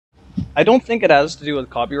I don't think it has to do with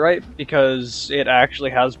copyright, because it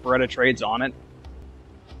actually has Beretta trades on it.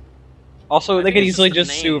 Also, they could easily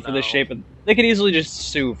just sue for the shape of... They could easily just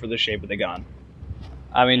sue for the shape of the gun.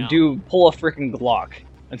 I mean, pull a freaking Glock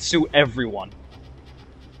and sue everyone.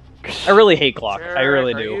 I really hate Glock. Jared, I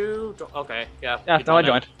really do. Okay, yeah. Yeah, no, I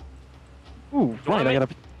joined. Ooh, right, I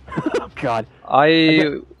gotta... Oh, God.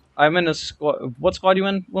 I'm in a squad... What squad you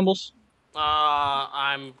in, Wimbles?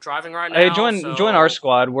 I'm driving right now, Hey, join our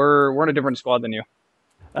squad. We're in a different squad than you.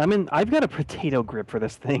 I've got a potato grip for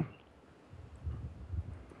this thing.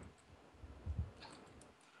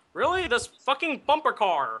 Really? This fucking bumper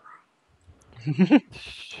car!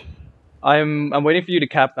 I'm waiting for you to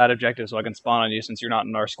cap that objective so I can spawn on you since you're not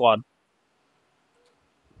in our squad.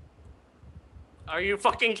 Are you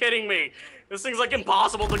fucking kidding me? This thing's like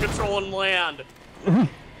impossible to control and land.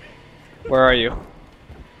 Where are you?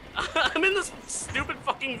 I'm in this stupid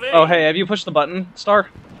fucking thing. Oh, hey, have you pushed the button, Star?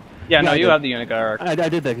 Yeah, no, you have the unit guy arc. I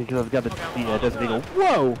did that because I've got the Desert Eagle.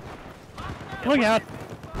 Whoa! Look out!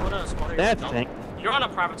 That's a tank. You're on a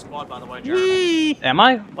private squad, by the way, Jared. Whee! Am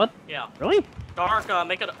I? What? Yeah. Really? Dark,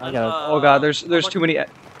 make it. Oh god, there's too many. Is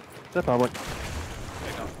that public?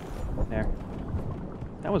 There you go. There.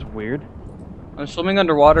 That was weird. I'm swimming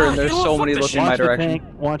underwater and there's so many looking in my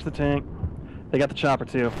direction. Watch the tank. They got the chopper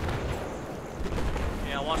too.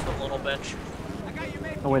 Yeah, watch the little bitch.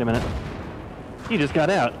 Oh wait a minute. He just got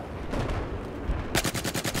out.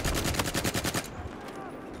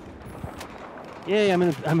 Yay! I'm in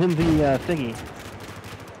the thingy.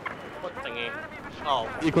 What thingy? Oh.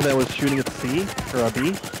 Vehicle that was shooting at the C or a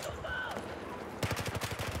B.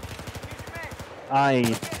 How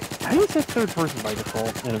do you say third person by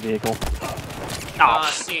default in a vehicle?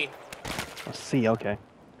 C. Oh, C. Okay.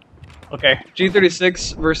 Okay,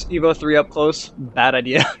 G36 versus Evo 3 up close. Bad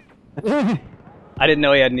idea. I didn't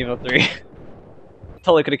know he had an Evo 3.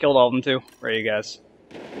 Totally could have killed all of them too. Where are you guys?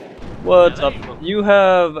 What's up? You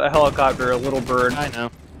have a helicopter, a little bird. I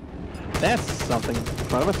know. That's something in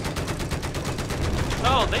front of us.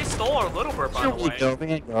 Oh, they stole our little bird, by the way. Go,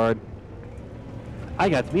 Vanguard. I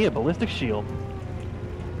got me a ballistic shield.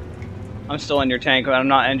 I'm still in your tank, but I'm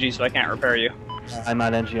not NG, so I can't repair you. I'm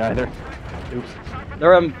not NG either. Oops.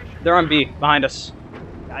 They're on B, behind us.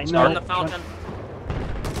 I They're in know. the fountain.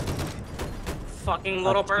 Fucking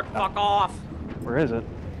little bird, fuck off. Where is it?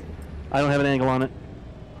 I don't have an angle on it.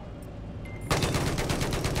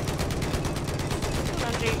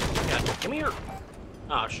 Yeah, give me your...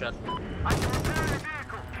 Oh, shit.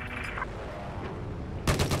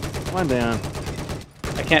 One down.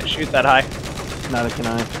 I can't shoot that high. Neither can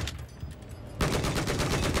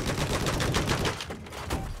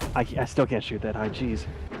I still can't shoot that high, jeez.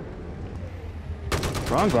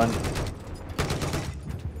 Wrong button.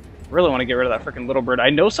 Really want to get rid of that freaking little bird. I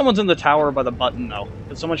know someone's in the tower by the button, though.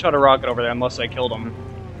 Because someone shot a rocket over there unless I killed him.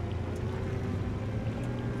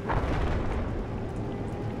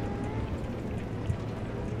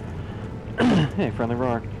 Hey, friendly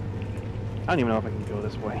rock. I don't even know if I can go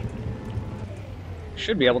this way.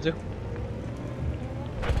 Should be able to.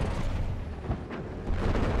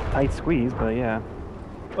 Tight squeeze, but yeah.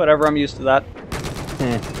 Whatever, I'm used to that.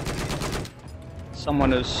 Eh.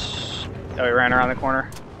 Someone is... Oh, he ran around the corner.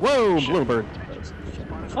 Whoa, blue bird.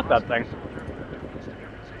 Fuck that thing.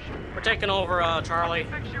 We're taking over, Charlie.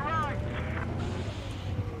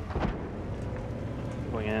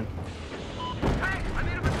 Going in.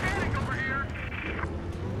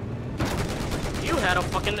 You had a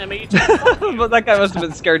fucking M82. But that guy must have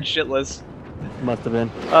been scared shitless. Must have been.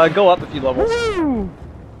 Go up a few levels. Woo!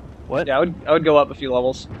 What? Yeah, I would go up a few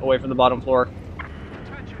levels away from the bottom floor.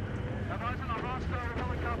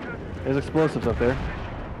 There's explosives up there.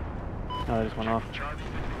 Oh, they just went off.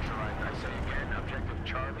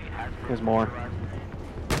 There's more.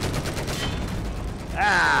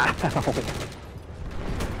 Ah!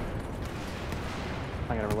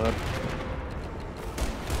 I gotta reload.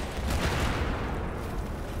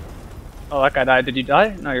 Oh, that guy died. Did you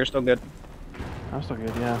die? No, you're still good. I'm still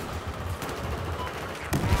good, yeah.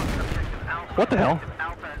 What the hell?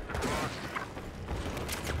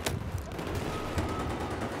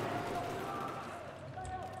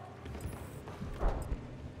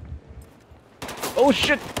 Oh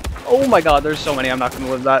shit! Oh my god, there's so many, I'm not gonna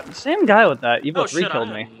live that. Same guy with that. Evo 3 shit, killed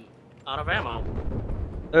me. Out of ammo.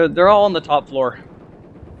 They're all on the top floor.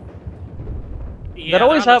 Yeah, That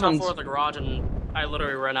always they're on the top happens. floor of the garage, and I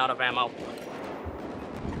literally ran out of ammo.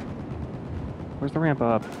 Where's the ramp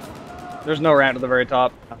up? There's no ramp to the very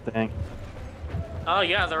top. Oh, dang. Oh,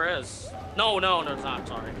 yeah, there is. No, there's not,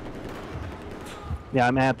 sorry. Yeah,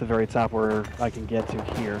 I'm at the very top where I can get to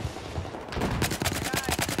here.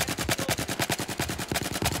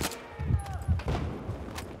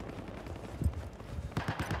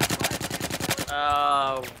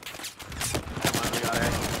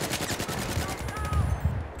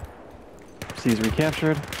 36c is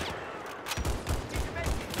recaptured.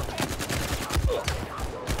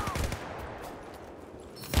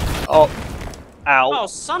 Oh. Ow. Oh,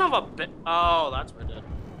 son of a bit. Oh, that's what it did.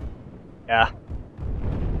 Yeah.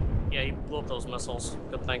 Yeah, he blew up those missiles.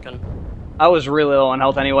 Good thinking. I was really low on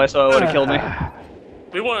health anyway, so it would have killed me.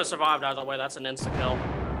 We wouldn't have survived either way. That's an insta kill.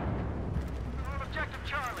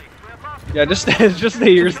 Yeah, just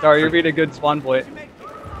stay your star. You're being a good spawn point.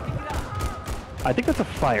 I think that's a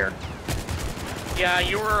fire. Yeah,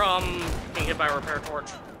 you were being hit by a repair torch.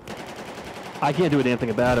 I can't do anything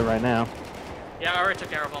about it right now. Yeah, I already took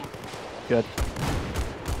care of him. Good.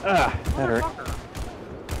 Ah, that hurt.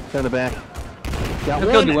 Stay in the back. Got Who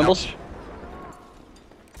one. killed you, Wimbles?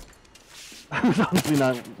 I was honestly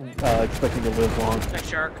not expecting to live long. Thanks,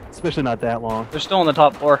 Shark. Especially not that long. They're still on the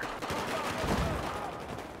top floor.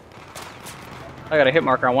 I got a hit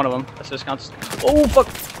marker on one of them. Assist counts. Oh, fuck!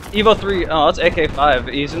 Evo 3. Oh, that's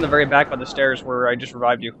AK5. He's in the very back by the stairs where I just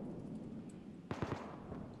revived you.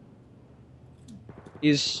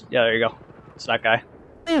 He's... Yeah, there you go. It's that guy.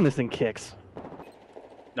 Man, this thing kicks.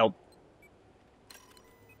 Nope.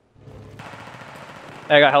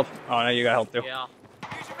 Hey, I got health. Oh, no, you got health too. Yeah.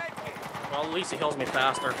 Well, at least he heals me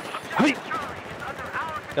faster. Hey.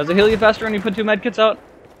 Does it heal you faster when you put 2 medkits out?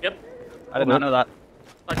 Yep. I did not know that.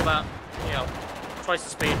 Like about, you know, twice the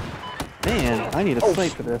speed. Man, I need a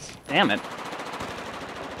sight for this. Damn it.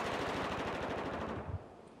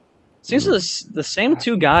 Seems the same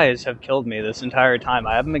 2 guys have killed me this entire time.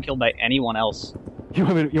 I haven't been killed by anyone else. You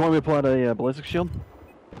want me to pull out a ballistic shield?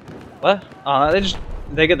 What?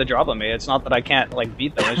 They get the drop on me. It's not that I can't like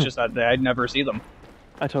beat them. It's just that I never see them.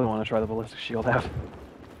 I totally want to try the ballistic shield out.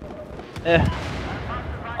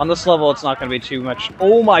 On this level, it's not going to be too much.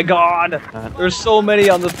 Oh my god! There's so many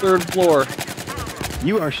on the 3rd floor.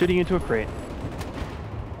 You are shooting into a crate.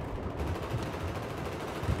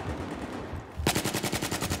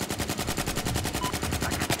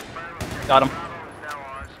 Got him.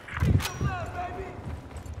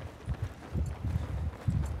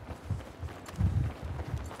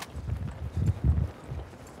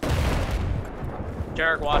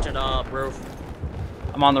 Jarek, watch it, roof.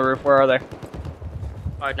 I'm on the roof. Where are they?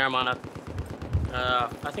 Alright, never mind. I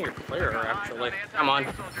think you're clear, actually. Come on.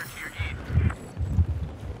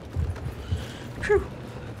 Whew.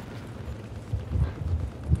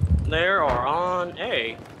 They are on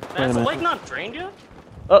A. Has the lake not drained yet?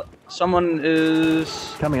 Oh, someone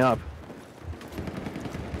is... Coming up.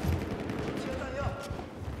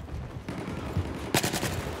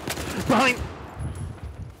 Behind!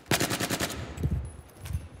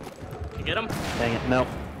 You get him? Dang it, no.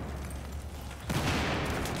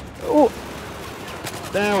 Oh!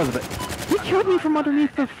 That was a bit... He killed me from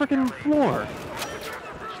underneath the frickin' floor!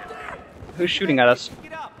 Who's shooting at us?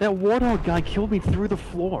 That warthog guy killed me through the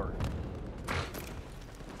floor.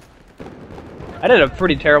 I did a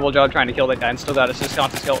pretty terrible job trying to kill that guy and still got assist on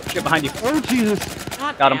his kill. Shit behind you. Oh, Jesus!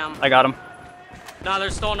 God Got damn. him. I got him. No,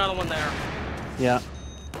 there's still another one there. Yeah.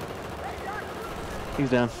 He's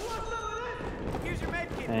down.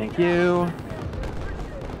 Thank you.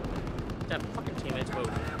 That fucking teammates move.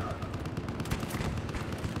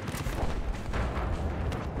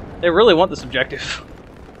 They really want this objective.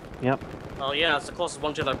 Yep. Well, yeah, it's the closest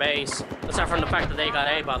one to their base. Aside from the fact that they got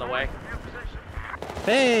A, by the way.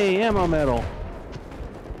 Hey, ammo medal.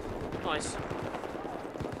 Nice.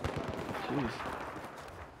 Jeez.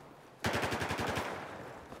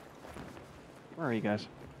 Where are you guys?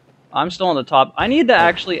 I'm still on the top. I need to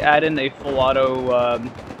actually add in a full auto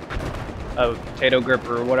potato grip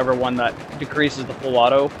or whatever one that decreases the full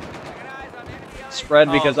auto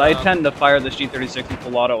spread because I tend to fire this G36 in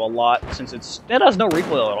full auto a lot since it has no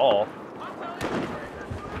recoil at all.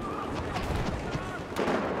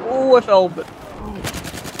 Oh, I fell, but...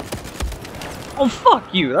 Oh,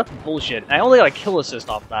 fuck you! That's bullshit. I only got a kill assist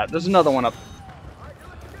off that. There's another one up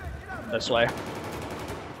this way.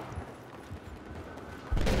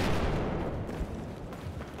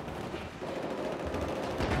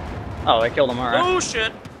 Oh, they killed him, alright. Oh,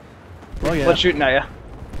 shit! Oh, yeah. What's shooting at you?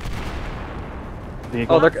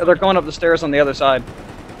 Vehicle. Oh, they're going up the stairs on the other side.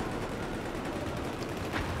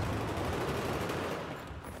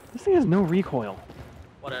 This thing has no recoil.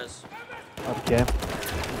 What is? Okay.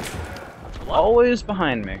 What? Always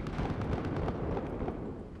behind me.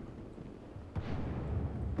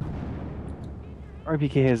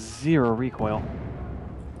 RPK has 0 recoil.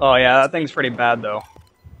 Oh yeah, that thing's pretty bad though.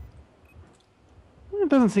 It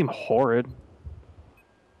doesn't seem horrid.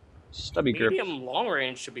 Stubby grip. Medium long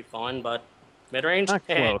range should be fine, but mid range? Not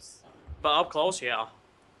close. But up close, yeah.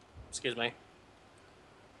 Excuse me.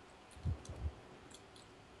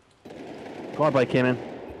 Quad bike came in.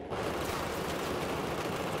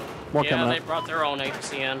 More Yeah, coming they up. brought their own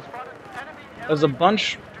APC in. There's a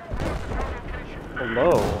bunch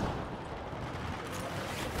below.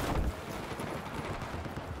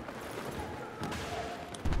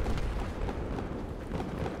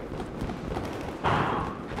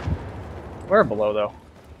 Where below, though?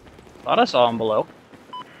 Thought I saw him below.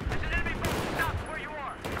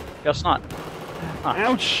 Guess not. Huh.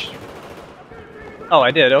 Ouch! Oh,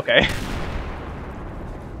 I did, okay.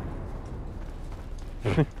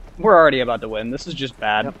 We're already about to win. This is just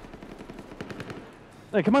bad. Yep.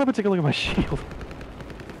 Hey, come on up and take a look at my shield.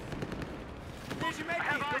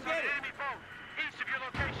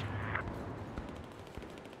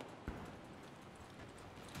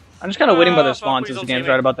 I'm just kind of waiting by the fuck, spawn please since the don't game's see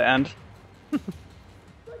right me. about to end.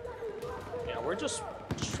 Yeah, we're just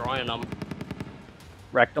destroying them.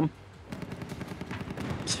 Wrecked them.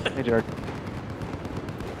 Hey, Jared.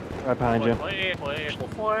 Right behind you.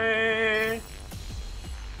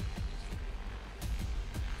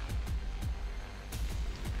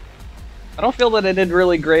 I don't feel that I did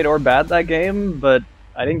really great or bad that game, but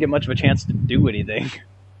I didn't get much of a chance to do anything.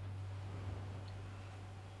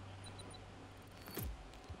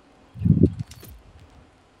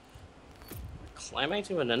 Climate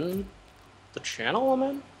even in the channel I'm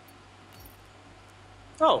in?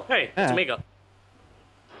 Oh, hey, it's Yeah. Amiga.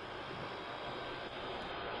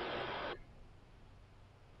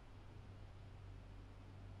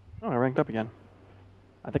 Oh, I ranked up again.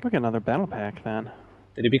 I think we get another battle pack then.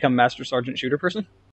 Did he become Master Sergeant Shooter person?